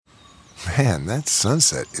Man, that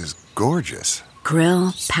sunset is gorgeous.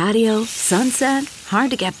 Grill, patio, sunset.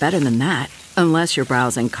 Hard to get better than that. Unless you're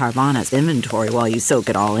browsing Carvana's inventory while you soak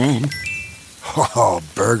it all in. Oh,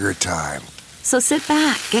 burger time. So sit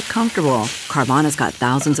back, get comfortable. Carvana's got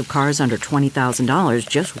thousands of cars under $20,000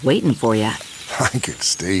 just waiting for you. I could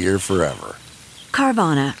stay here forever.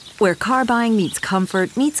 Carvana, where car buying meets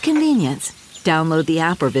comfort meets convenience. Download the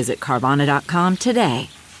app or visit Carvana.com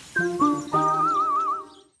today.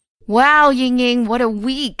 Wow, Ying Ying, what a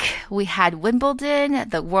week. We had Wimbledon,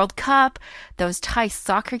 the World Cup, those Thai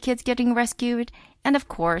soccer kids getting rescued, and of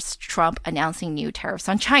course, Trump announcing new tariffs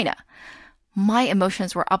on China. My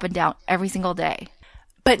emotions were up and down every single day.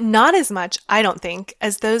 But not as much, I don't think,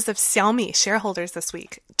 as those of Xiaomi shareholders this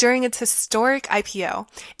week. During its historic IPO,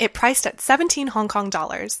 it priced at 17 Hong Kong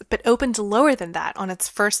dollars, but opened lower than that on its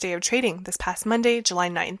first day of trading this past Monday, July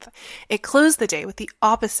 9th. It closed the day with the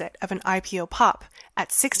opposite of an IPO pop at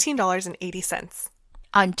 $16.80.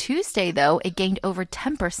 On Tuesday, though, it gained over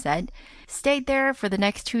 10%, stayed there for the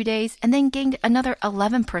next 2 days, and then gained another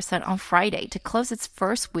 11% on Friday to close its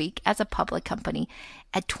first week as a public company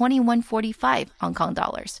at 21.45 Hong Kong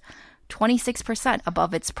dollars, 26%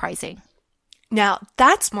 above its pricing. Now,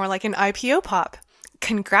 that's more like an IPO pop.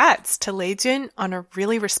 Congrats to Lei Jun on a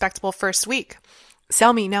really respectable first week.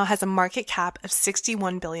 Xiaomi now has a market cap of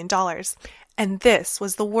 $61 billion. And this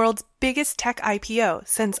was the world's biggest tech IPO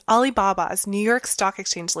since Alibaba's New York Stock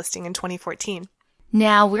Exchange listing in 2014.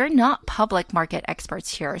 Now, we're not public market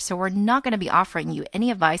experts here, so we're not going to be offering you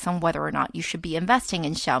any advice on whether or not you should be investing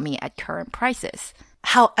in Xiaomi at current prices.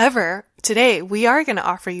 However, today we are going to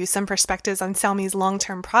offer you some perspectives on Xiaomi's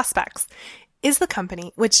long-term prospects. Is the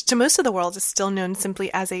company, which to most of the world is still known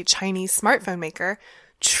simply as a Chinese smartphone maker,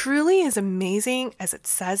 truly as amazing as it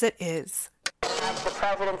says it is? The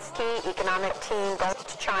president's key economic team goes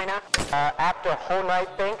to China. After a whole night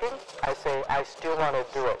thinking, I say I still want to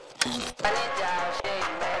do it.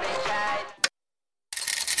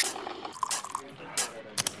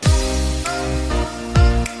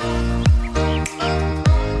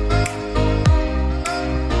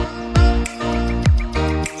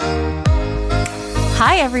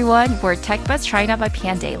 Hi everyone, we're Tech Buzz China by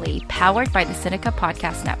Pandaily, powered by the Sinica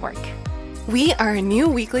Podcast Network. We are a new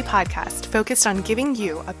weekly podcast focused on giving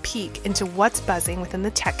you a peek into what's buzzing within the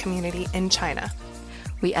tech community in China.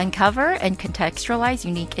 We uncover and contextualize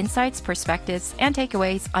unique insights, perspectives, and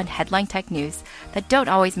takeaways on headline tech news that don't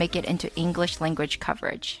always make it into English language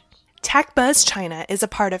coverage. Tech Buzz China is a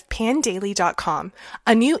part of pandaily.com,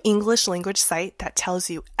 a new English language site that tells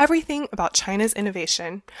you everything about China's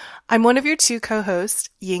innovation. I'm one of your two co-hosts,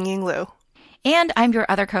 Ying Ying Lu. And I'm your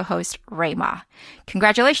other co-host, Rui Ma.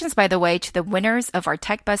 Congratulations, by the way, to the winners of our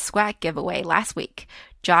Tech Buzz Swag giveaway last week,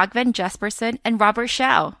 Jogvan Jesperson and Robert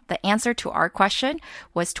Shao. The answer to our question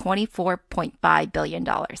was $24.5 billion.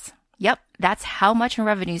 Yep, that's how much in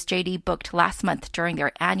revenues JD booked last month during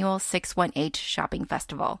their annual 618 shopping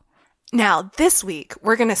festival. Now, this week,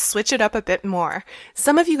 we're going to switch it up a bit more.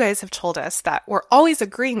 Some of you guys have told us that we're always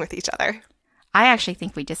agreeing with each other. I actually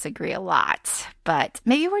think we disagree a lot, but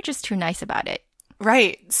maybe we're just too nice about it.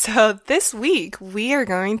 Right. So this week, we are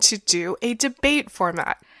going to do a debate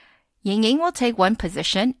format. Ying Ying will take one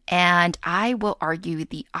position, and I will argue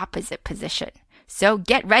the opposite position. So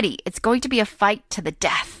get ready. It's going to be a fight to the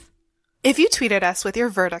death. If you tweeted us with your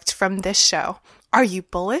verdict from this show, are you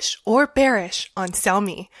bullish or bearish on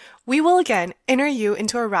Xiaomi? We will again enter you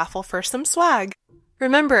into a raffle for some swag.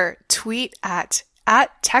 Remember, tweet at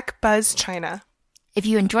TechBuzzChina. If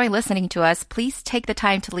you enjoy listening to us, please take the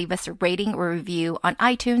time to leave us a rating or review on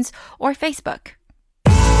iTunes or Facebook.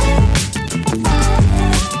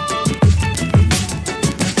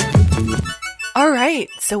 All right,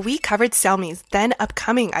 so we covered Xiaomi's then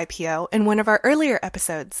upcoming IPO in one of our earlier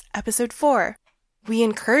episodes, episode 4. We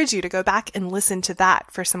encourage you to go back and listen to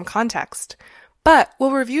that for some context. But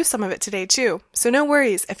we'll review some of it today too, so no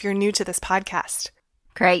worries if you're new to this podcast.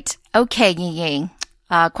 Great. Okay, Ying Ying.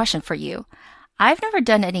 Question for you. I've never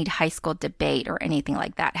done any high school debate or anything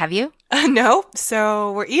like that. Have you? No,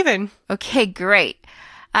 so we're even. Okay, great.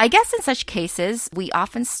 I guess in such cases, we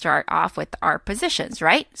often start off with our positions,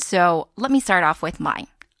 right? So let me start off with mine.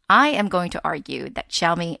 I am going to argue that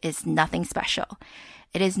Xiaomi is nothing special.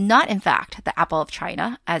 It is not, in fact, the Apple of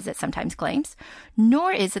China, as it sometimes claims,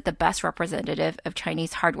 nor is it the best representative of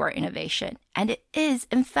Chinese hardware innovation. And it is,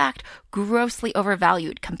 in fact, grossly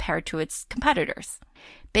overvalued compared to its competitors.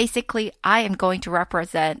 Basically, I am going to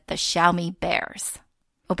represent the Xiaomi bears.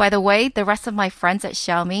 Oh, by the way, the rest of my friends at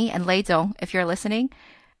Xiaomi and Lei Zong, if you're listening,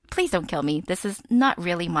 please don't kill me. This is not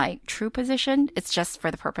really my true position. It's just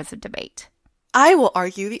for the purpose of debate. I will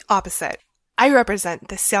argue the opposite. I represent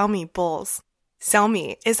the Xiaomi bulls.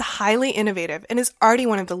 Xiaomi is highly innovative and is already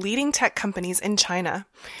one of the leading tech companies in China.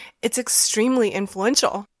 It's extremely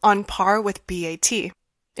influential, on par with BAT.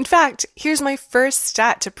 In fact, here's my first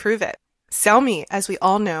stat to prove it. Xiaomi, as we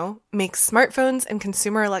all know, makes smartphones and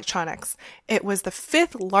consumer electronics. It was the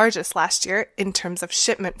 5th largest last year in terms of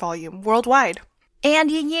shipment volume worldwide. And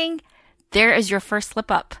Ying Ying, there is your first slip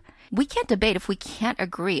up. We can't debate if we can't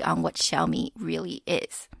agree on what Xiaomi really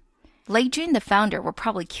is. Lei Jun, the founder, will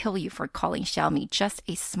probably kill you for calling Xiaomi just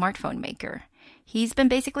a smartphone maker. He's been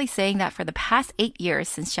basically saying that for the past 8 years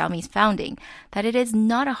since Xiaomi's founding, that it is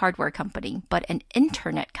not a hardware company, but an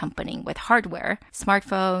internet company with hardware,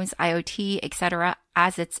 smartphones, IoT, etc.,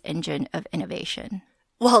 as its engine of innovation.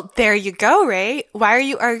 Well, there you go, Ray. Why are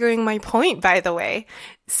you arguing my point, by the way?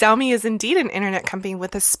 Xiaomi is indeed an internet company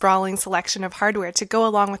with a sprawling selection of hardware to go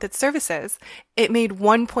along with its services. It made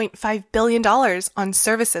 $1.5 billion on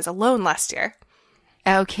services alone last year.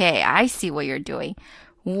 Okay, I see what you're doing.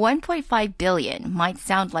 1.5 billion might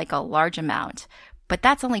sound like a large amount, but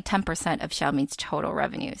that's only 10% of Xiaomi's total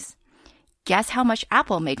revenues. Guess how much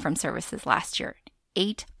Apple made from services last year?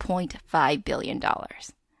 $8.5 billion.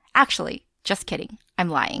 Actually, just kidding. I'm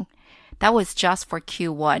lying. That was just for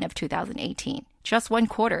Q1 of 2018. Just one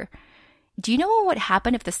quarter. Do you know what would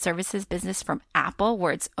happen if the services business from Apple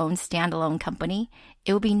were its own standalone company?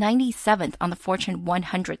 It would be 97th on the Fortune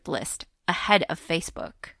 100 list, ahead of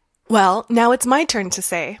Facebook. Well, now it's my turn to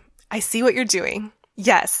say, I see what you're doing.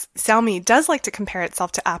 Yes, Xiaomi does like to compare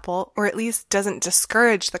itself to Apple, or at least doesn't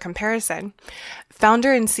discourage the comparison.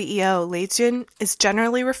 Founder and CEO Lei Jun is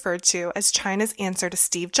generally referred to as China's answer to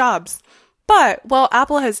Steve Jobs. But while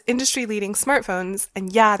Apple has industry-leading smartphones,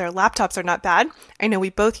 and yeah, their laptops are not bad, I know we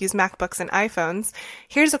both use MacBooks and iPhones,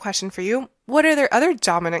 here's a question for you. What are their other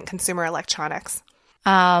dominant consumer electronics?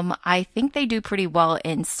 I think they do pretty well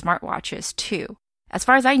in smartwatches too. As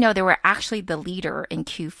far as I know, they were actually the leader in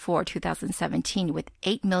Q4 2017 with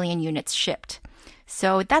 8 million units shipped.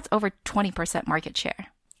 So that's over 20% market share.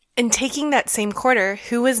 And taking that same quarter,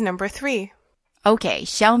 who was number 3? Okay,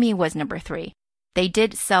 Xiaomi was number 3. They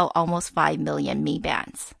did sell almost 5 million Mi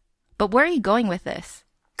Bands. But where are you going with this?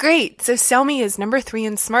 Great, so Xiaomi is number 3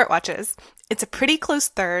 in smartwatches. It's a pretty close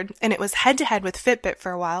third, and it was head-to-head with Fitbit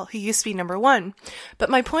for a while, who used to be number 1. But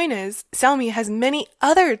my point is, Xiaomi has many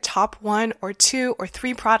other top 1 or 2 or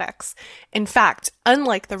 3 products. In fact,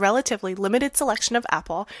 unlike the relatively limited selection of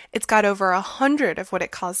Apple, it's got over 100 of what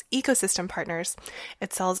it calls ecosystem partners.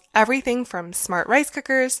 It sells everything from smart rice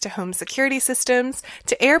cookers to home security systems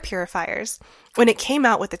to air purifiers. When it came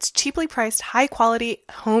out with its cheaply priced, high-quality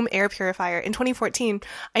home air purifier in 2014,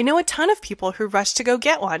 I know a ton of people who rushed to go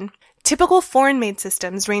get one. Typical foreign-made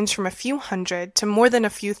systems range from a few hundred to more than a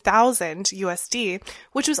few thousand USD,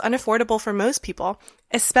 which was unaffordable for most people,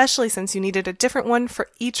 especially since you needed a different one for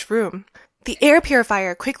each room. The air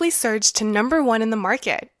purifier quickly surged to number 1 in the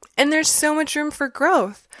market, and there's so much room for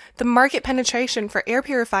growth. The market penetration for air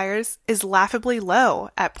purifiers is laughably low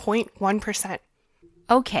at 0.1%.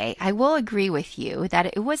 Okay, I will agree with you that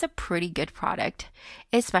it was a pretty good product,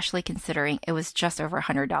 especially considering it was just over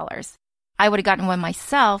 $100. I would have gotten one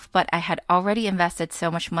myself, but I had already invested so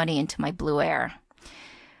much money into my Blue Air.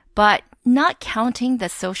 But not counting the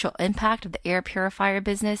social impact of the air purifier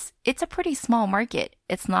business, it's a pretty small market.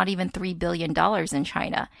 It's not even $3 billion in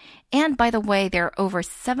China. And by the way, there are over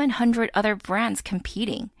 700 other brands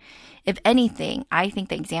competing. If anything, I think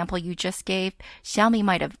the example you just gave, Xiaomi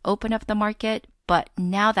might have opened up the market, but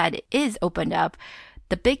now that it is opened up,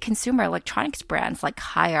 the big consumer electronics brands like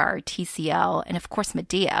Haier, TCL, and of course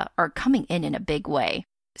Midea are coming in a big way.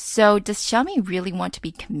 So does Xiaomi really want to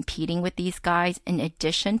be competing with these guys in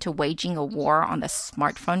addition to waging a war on the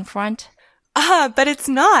smartphone front? But it's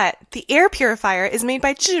not. The air purifier is made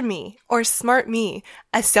by Zhimi, or SmartMe,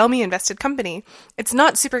 a Xiaomi-invested company. It's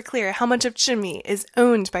not super clear how much of Zhimi is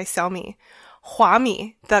owned by Xiaomi.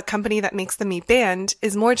 Huami, the company that makes the Mi Band,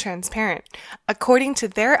 is more transparent. According to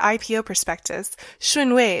their IPO prospectus,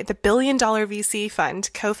 Shunwei, the billion-dollar VC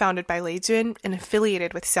fund co-founded by Lei Jun and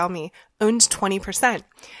affiliated with Xiaomi, owned 20%.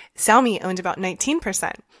 Xiaomi owned about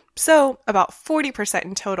 19%, so about 40%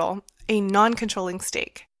 in total, a non-controlling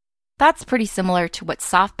stake. That's pretty similar to what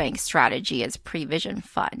SoftBank's strategy is pre-Vision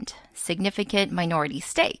Fund, significant minority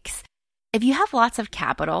stakes. If you have lots of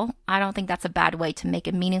capital, I don't think that's a bad way to make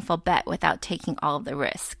a meaningful bet without taking all of the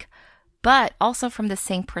risk. But also from the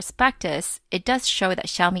same prospectus, it does show that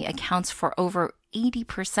Xiaomi accounts for over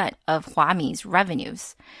 80% of Huami's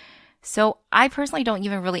revenues. So I personally don't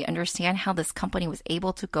even really understand how this company was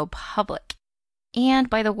able to go public. And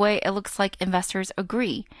by the way, it looks like investors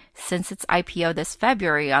agree. Since its IPO this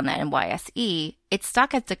February on the NYSE, its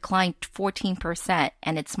stock has declined 14%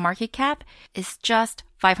 and its market cap is just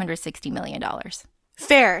 $560 million.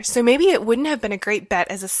 Fair, so maybe it wouldn't have been a great bet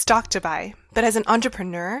as a stock to buy, but as an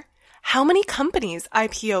entrepreneur, how many companies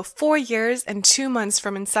IPO 4 years and 2 months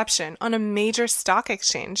from inception on a major stock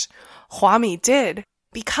exchange? Xiaomi did,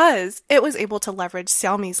 because it was able to leverage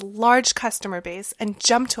Xiaomi's large customer base and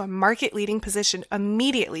jump to a market-leading position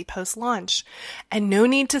immediately post-launch. And no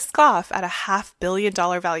need to scoff at a $500 million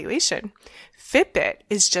valuation. Fitbit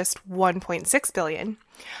is just $1.6 billion.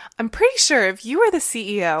 I'm pretty sure if you were the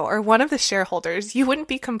CEO or one of the shareholders, you wouldn't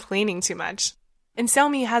be complaining too much. And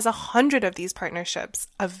Xiaomi has 100 of these partnerships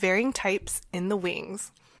of varying types in the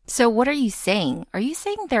wings. So what are you saying? Are you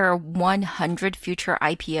saying there are 100 future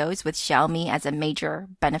IPOs with Xiaomi as a major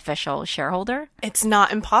beneficial shareholder? It's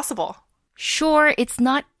not impossible. Sure, it's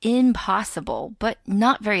not impossible, but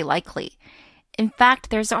not very likely. In fact,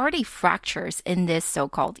 there's already fractures in this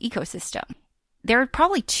so-called ecosystem. There are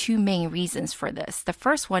probably two main reasons for this. The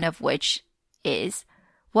first one of which is,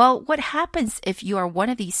 well, what happens if you are one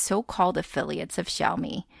of these so-called affiliates of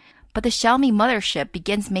Xiaomi, but the Xiaomi mothership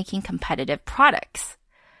begins making competitive products?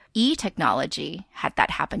 E Technology had that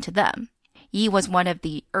happen to them. E was one of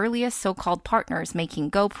the earliest so-called partners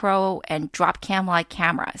making GoPro and drop cam-like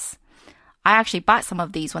cameras. I actually bought some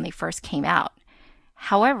of these when they first came out.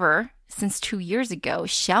 However, since 2 years ago,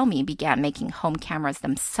 Xiaomi began making home cameras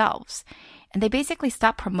themselves, and they basically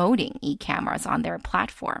stopped promoting E cameras on their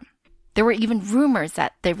platform. There were even rumors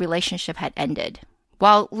that the relationship had ended.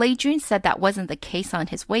 While Lei Jun said that wasn't the case on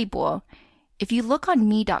his Weibo, if you look on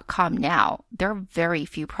me.com now, there are very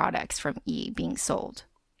few products from E being sold.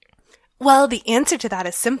 Well, the answer to that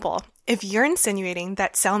is simple. If you're insinuating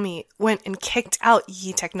that Xiaomi went and kicked out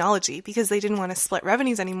Yi Technology because they didn't want to split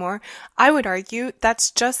revenues anymore, I would argue that's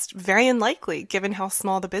just very unlikely given how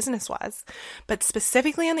small the business was. But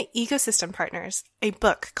specifically on the ecosystem partners, a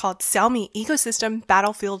book called Xiaomi Ecosystem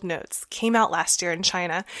Battlefield Notes came out last year in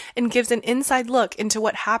China and gives an inside look into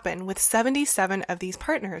what happened with 77 of these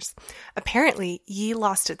partners. Apparently, Yi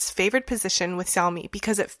lost its favored position with Xiaomi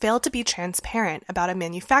because it failed to be transparent about a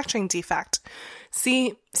manufacturing defect.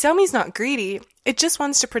 See, Xiaomi's not greedy. It just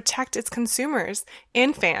wants to protect its consumers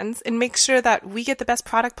and fans and make sure that we get the best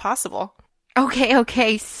product possible.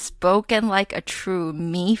 Okay, spoken like a true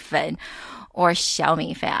Mi fan or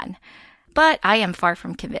Xiaomi fan. But I am far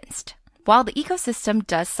from convinced. While the ecosystem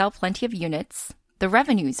does sell plenty of units, the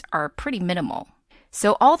revenues are pretty minimal.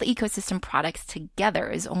 So all the ecosystem products together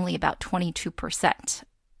is only about 22%.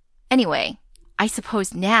 Anyway, I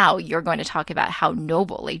suppose now you're going to talk about how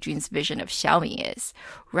noble Lei Jun's vision of Xiaomi is,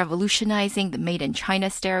 revolutionizing the made in China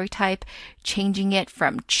stereotype, changing it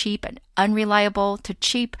from cheap and unreliable to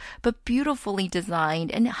cheap but beautifully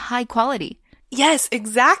designed and high quality. Yes,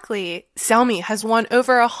 exactly. Xiaomi has won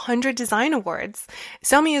over 100 design awards.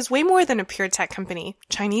 Xiaomi is way more than a pure tech company.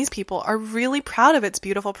 Chinese people are really proud of its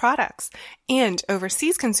beautiful products, and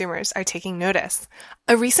overseas consumers are taking notice.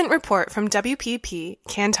 A recent report from WPP,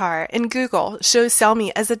 Kantar, and Google shows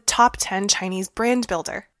Xiaomi as a top 10 Chinese brand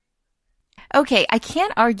builder. Okay, I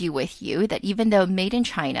can't argue with you that even though made in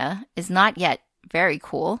China is not yet very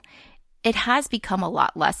cool, it has become a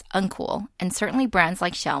lot less uncool, and certainly brands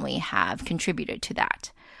like Xiaomi have contributed to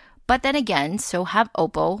that. But then again, so have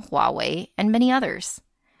Oppo, Huawei, and many others.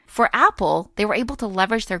 For Apple, they were able to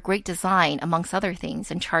leverage their great design, amongst other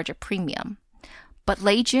things, and charge a premium. But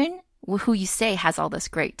Lei Jun, who you say has all this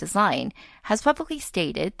great design, has publicly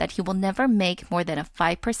stated that he will never make more than a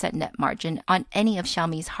 5% net margin on any of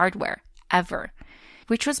Xiaomi's hardware, ever.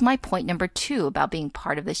 Which was my point number 2 about being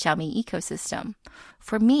part of the Xiaomi ecosystem.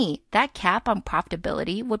 For me, that cap on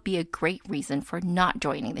profitability would be a great reason for not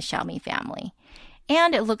joining the Xiaomi family.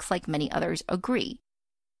 And it looks like many others agree.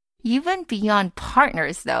 Even beyond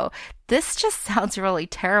partners, though, this just sounds really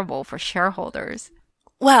terrible for shareholders.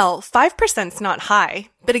 Well, 5%'s not high,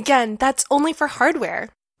 but again, that's only for hardware.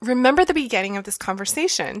 Remember the beginning of this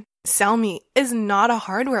conversation. Xiaomi is not a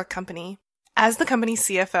hardware company. As the company's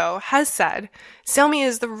CFO has said, Xiaomi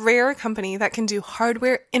is the rare company that can do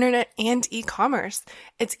hardware, internet, and e-commerce.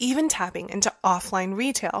 It's even tapping into offline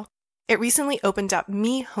retail. It recently opened up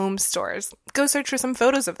Mi Home stores. Go search for some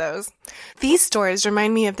photos of those. These stores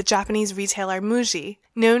remind me of the Japanese retailer Muji,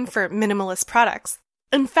 known for minimalist products.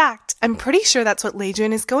 In fact, I'm pretty sure that's what Lei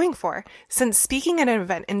Jun is going for, since speaking at an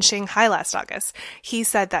event in Shanghai last August, he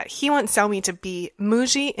said that he wants Xiaomi to be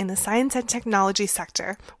Muji in the science and technology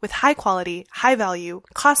sector, with high quality, high value,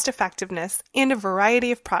 cost effectiveness, and a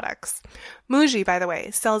variety of products. Muji, by the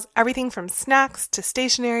way, sells everything from snacks to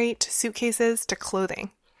stationery to suitcases to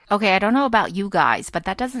clothing. Okay, I don't know about you guys, but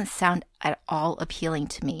that doesn't sound at all appealing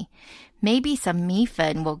to me. Maybe some Mi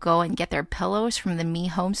Fin will go and get their pillows from the Mi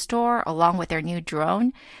Home store along with their new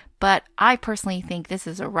drone, but I personally think this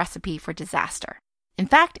is a recipe for disaster. In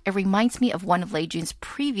fact, it reminds me of one of Lei Jun's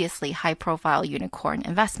previously high-profile unicorn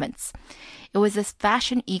investments. It was this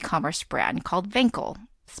fashion e-commerce brand called Vancel,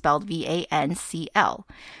 spelled V-A-N-C-L,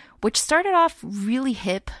 which started off really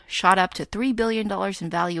hip, shot up to $3 billion in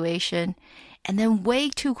valuation, and then way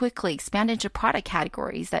too quickly expanded into product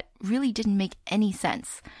categories that really didn't make any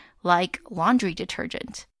sense, like laundry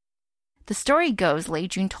detergent. The story goes Lei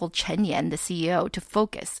Jun told Chen Yan, the CEO, to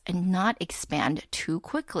focus and not expand too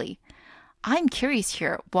quickly. I'm curious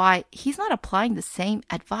here why he's not applying the same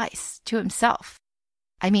advice to himself.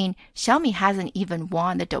 I mean, Xiaomi hasn't even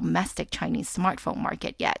won the domestic Chinese smartphone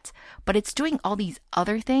market yet, but it's doing all these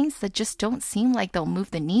other things that just don't seem like they'll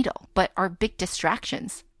move the needle, but are big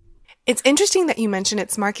distractions. It's interesting that you mention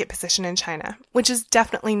its market position in China, which is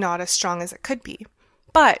definitely not as strong as it could be.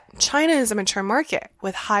 But China is a mature market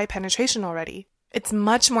with high penetration already. It's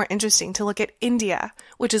much more interesting to look at India,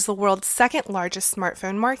 which is the world's second largest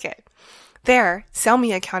smartphone market. There,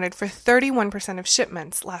 Xiaomi accounted for 31% of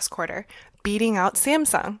shipments last quarter, beating out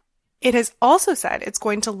Samsung. It has also said it's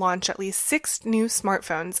going to launch at least 6 new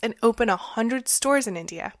smartphones and open 100 stores in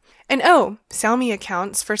India. And Xiaomi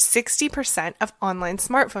accounts for 60% of online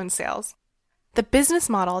smartphone sales. The business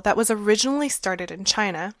model that was originally started in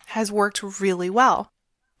China has worked really well.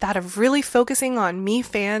 That of really focusing on Mi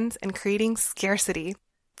fans and creating scarcity.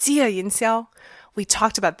 饥饿营销. We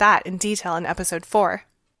talked about that in detail in episode 4.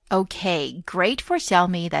 Okay, great for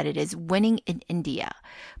Xiaomi that it is winning in India,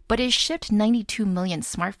 but it shipped 92 million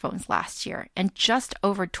smartphones last year, and just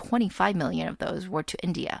over 25 million of those were to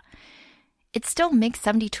India. It still makes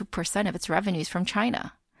 72% of its revenues from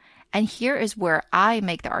China. And here is where I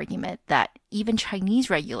make the argument that even Chinese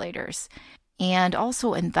regulators and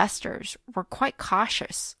also investors were quite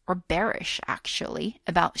cautious, or bearish actually,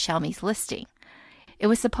 about Xiaomi's listing. It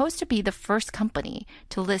was supposed to be the first company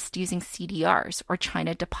to list using CDRs, or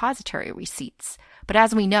China Depository Receipts. But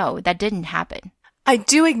as we know, that didn't happen. I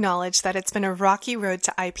do acknowledge that it's been a rocky road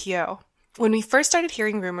to IPO. When we first started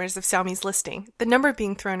hearing rumors of Xiaomi's listing, the number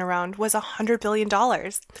being thrown around was $100 billion.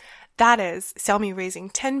 That is, Xiaomi raising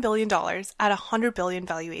 $10 billion at $100 billion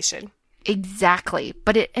valuation. Exactly,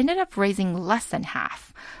 but it ended up raising less than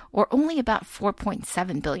half, or only about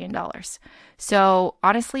 $4.7 billion. So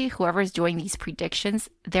honestly, whoever's doing these predictions,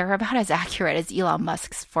 they're about as accurate as Elon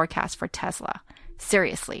Musk's forecast for Tesla.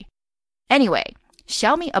 Seriously. Anyway,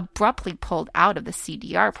 Xiaomi abruptly pulled out of the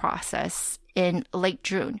CDR process in late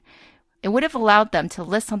June. It would have allowed them to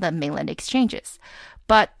list on the mainland exchanges,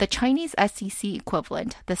 but the Chinese SEC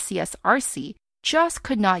equivalent, the CSRC, just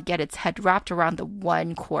could not get its head wrapped around the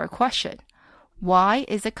one core question. Why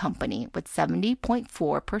is a company with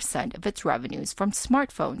 70.4% of its revenues from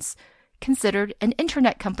smartphones considered an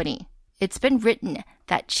internet company? It's been written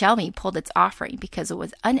that Xiaomi pulled its offering because it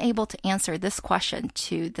was unable to answer this question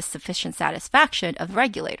to the sufficient satisfaction of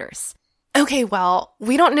regulators. Okay, well,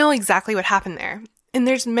 we don't know exactly what happened there. And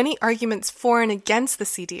there's many arguments for and against the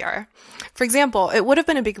CDR. For example, it would have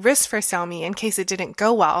been a big risk for Xiaomi in case it didn't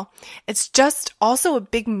go well. It's just also a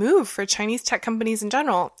big move for Chinese tech companies in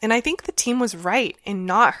general. And I think the team was right in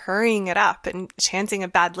not hurrying it up and chancing a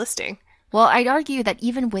bad listing. Well, I'd argue that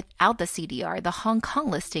even without the CDR, the Hong Kong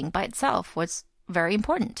listing by itself was very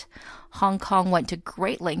important. Hong Kong went to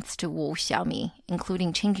great lengths to woo Xiaomi,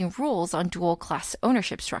 including changing rules on dual-class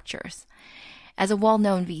ownership structures. As a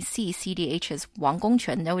well-known VC, CDH's Wang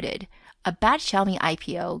Gongquan noted, a bad Xiaomi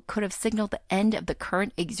IPO could have signaled the end of the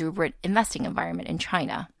current exuberant investing environment in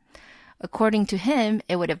China. According to him,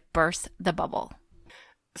 it would have burst the bubble.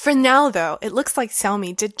 For now, though, it looks like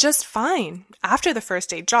Xiaomi did just fine. After the first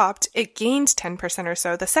day dropped, it gained 10% or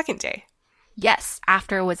so the second day. Yes,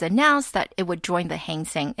 after it was announced that it would join the Hang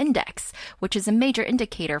Seng Index, which is a major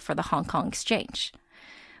indicator for the Hong Kong exchange.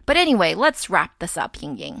 But anyway, let's wrap this up,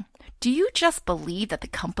 Yingying. Do you just believe that the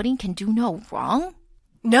company can do no wrong?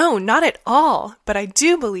 No, not at all. But I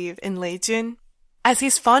do believe in Lei Jun. As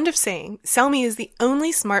he's fond of saying, Xiaomi is the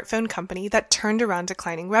only smartphone company that turned around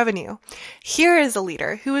declining revenue. Here is a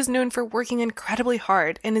leader who is known for working incredibly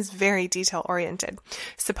hard and is very detail-oriented.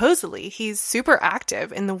 Supposedly, he's super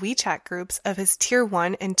active in the WeChat groups of his Tier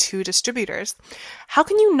 1 and 2 distributors. How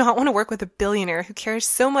can you not want to work with a billionaire who cares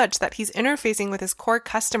so much that he's interfacing with his core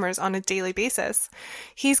customers on a daily basis?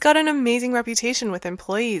 He's got an amazing reputation with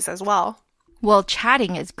employees as well. Well,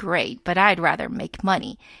 chatting is great, but I'd rather make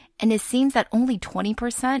money. And it seems that only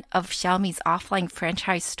 20% of Xiaomi's offline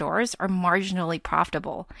franchise stores are marginally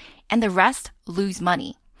profitable, and the rest lose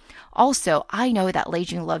money. Also, I know that Lei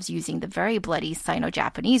Jun loves using the very bloody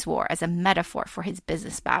Sino-Japanese War as a metaphor for his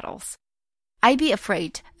business battles. I'd be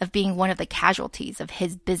afraid of being one of the casualties of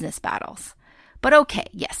his business battles. But okay,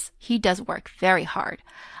 yes, he does work very hard.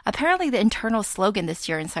 Apparently, the internal slogan this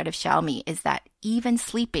year inside of Xiaomi is that even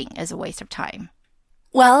sleeping is a waste of time.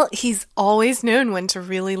 Well, he's always known when to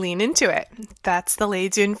really lean into it. That's the Lei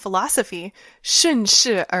Jun philosophy. 顺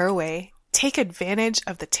势而为, take advantage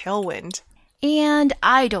of the tailwind. And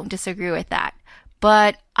I don't disagree with that,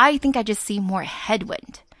 but I think I just see more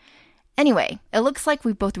headwind. Anyway, it looks like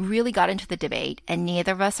we both really got into the debate, and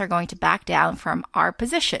neither of us are going to back down from our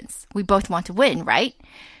positions. We both want to win, right?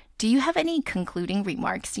 Do you have any concluding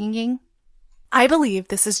remarks, Yingying? I believe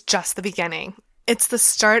this is just the beginning. It's the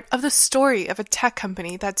start of the story of a tech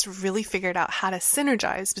company that's really figured out how to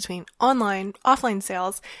synergize between online, offline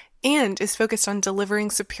sales, and is focused on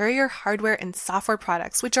delivering superior hardware and software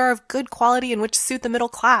products which are of good quality and which suit the middle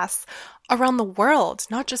class around the world,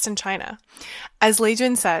 not just in China. As Lei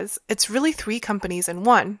Jun says, it's really 3 companies in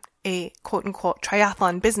one, a quote-unquote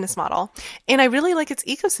triathlon business model, and I really like its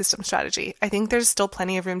ecosystem strategy. I think there's still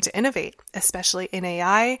plenty of room to innovate, especially in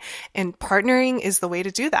AI, and partnering is the way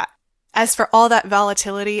to do that. As for all that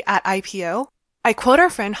volatility at IPO, I quote our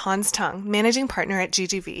friend Hans Tung, managing partner at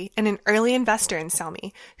GGV and an early investor in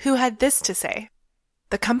Xiaomi, who had this to say: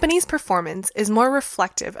 "The company's performance is more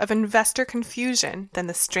reflective of investor confusion than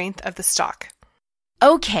the strength of the stock."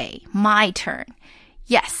 Okay, my turn.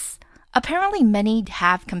 Yes, apparently many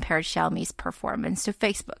have compared Xiaomi's performance to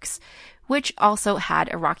Facebook's, which also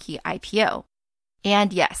had a rocky IPO.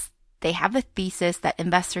 And yes, they have the thesis that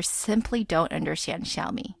investors simply don't understand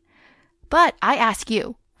Xiaomi. But I ask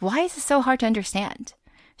you, why is it so hard to understand?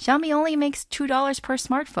 Xiaomi only makes $2 per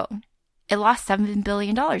smartphone. It lost $7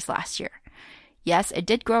 billion last year. Yes, it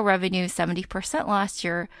did grow revenue 70% last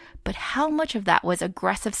year, but how much of that was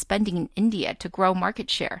aggressive spending in India to grow market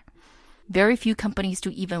share? Very few companies do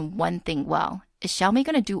even one thing well. Is Xiaomi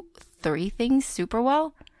going to do 3 things super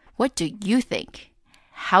well? What do you think?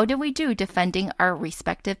 How did we do defending our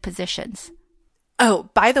respective positions? Oh,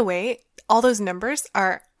 by the way, all those numbers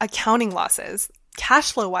are accounting losses.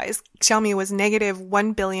 Cash flow-wise, Xiaomi was negative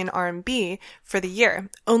 1 billion RMB for the year,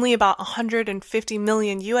 only about 150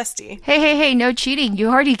 million USD. Hey, no cheating. You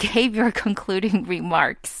already gave your concluding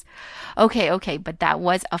remarks. Okay, but that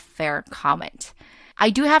was a fair comment. I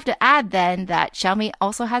do have to add then that Xiaomi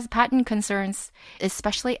also has patent concerns,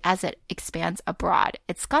 especially as it expands abroad.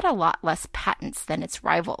 It's got a lot less patents than its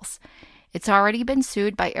rivals. It's already been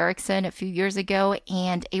sued by Ericsson a few years ago,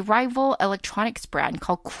 and a rival electronics brand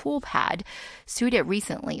called Coolpad sued it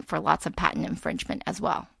recently for lots of patent infringement as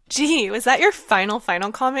well. Gee, was that your final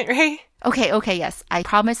comment, Ray? Okay, yes. I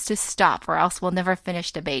promise to stop or else we'll never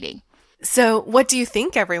finish debating. So, what do you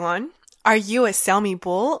think, everyone? Are you a Xiaomi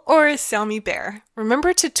bull or a Xiaomi bear?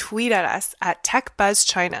 Remember to tweet at us at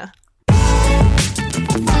TechBuzzChina.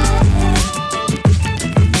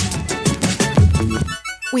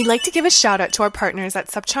 We'd like to give a shout out to our partners at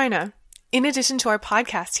SupChina. In addition to our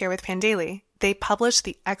podcast here with Pandaily, they publish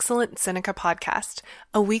the excellent Sinica podcast,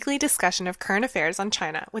 a weekly discussion of current affairs on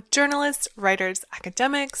China with journalists, writers,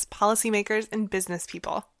 academics, policymakers, and business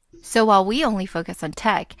people. So while we only focus on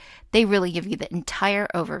tech, they really give you the entire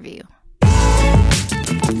overview.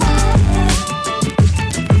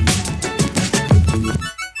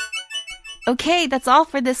 Okay, that's all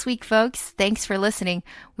for this week, folks. Thanks for listening.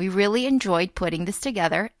 We really enjoyed putting this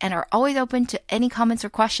together and are always open to any comments or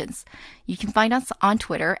questions. You can find us on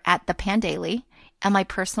Twitter at @ThePandaily, and my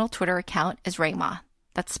personal Twitter account is Rayma.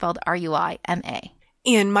 That's spelled R-U-I-M-A.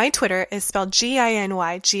 And my Twitter is spelled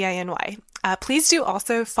G-I-N-Y. Please do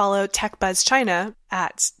also follow TechBuzzChina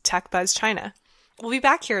at TechBuzzChina. We'll be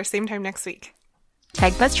back here same time next week.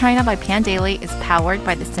 TechBuzz China by Pandaily is powered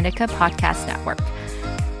by the Sinica Podcast Network.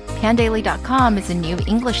 Pandaily.com is a new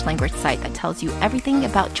English language site that tells you everything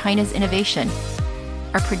about China's innovation.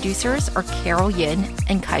 Our producers are Carol Yin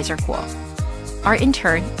and Kaiser Kuo. Our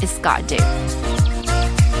intern is Scott Du.